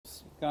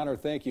Connor,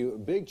 thank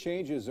you. Big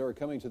changes are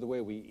coming to the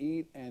way we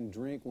eat and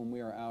drink when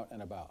we are out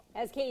and about.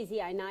 As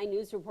KZI 9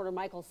 News reporter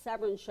Michael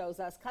Severin shows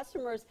us,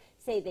 customers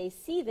say they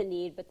see the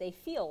need, but they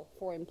feel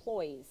for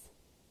employees.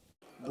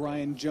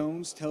 Brian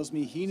Jones tells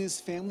me he and his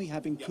family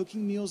have been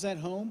cooking meals at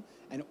home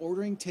and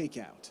ordering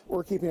takeout.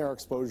 We're keeping our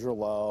exposure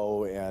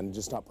low and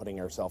just not putting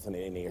ourselves in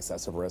any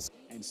excessive risk.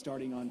 And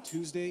starting on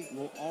Tuesday,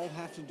 we'll all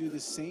have to do the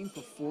same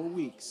for 4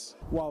 weeks.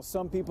 While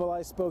some people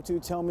I spoke to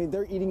tell me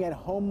they're eating at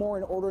home more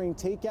and ordering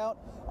takeout,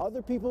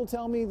 other people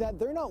tell me that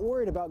they're not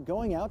worried about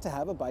going out to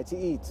have a bite to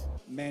eat.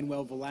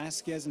 Manuel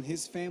Velasquez and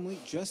his family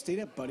just ate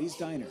at Buddy's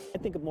Diner. I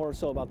think more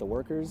so about the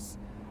workers.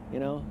 You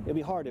know, it'd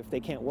be hard if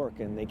they can't work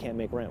and they can't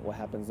make rent. What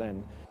happens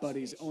then?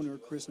 Buddy's owner,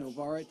 Chris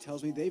Novara,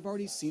 tells me they've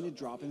already seen a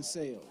drop in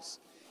sales.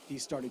 He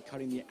started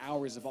cutting the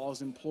hours of all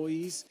his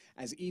employees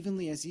as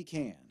evenly as he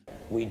can.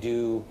 We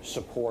do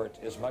support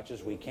as much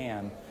as we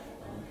can,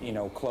 you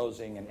know,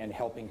 closing and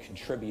helping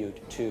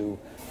contribute to,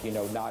 you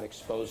know, not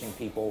exposing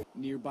people.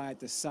 Nearby at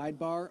the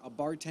sidebar, a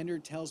bartender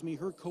tells me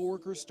her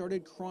coworkers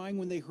started crying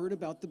when they heard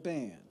about the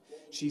ban.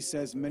 She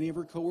says many of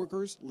her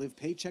coworkers live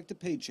paycheck to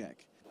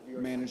paycheck.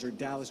 Manager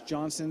Dallas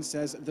Johnson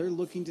says they're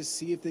looking to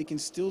see if they can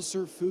still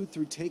serve food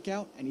through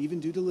takeout and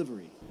even do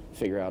delivery.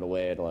 Figure out a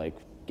way to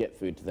get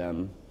food to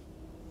them.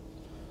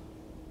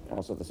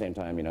 Also at the same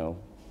time, you know,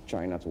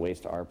 trying not to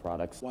waste our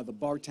products. While the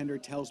bartender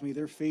tells me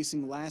they're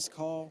facing last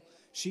call,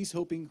 she's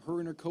hoping her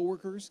and her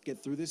coworkers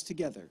get through this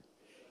together.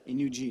 In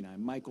Eugene,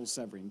 I'm Michael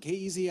Severin,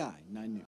 KEZI 9 News.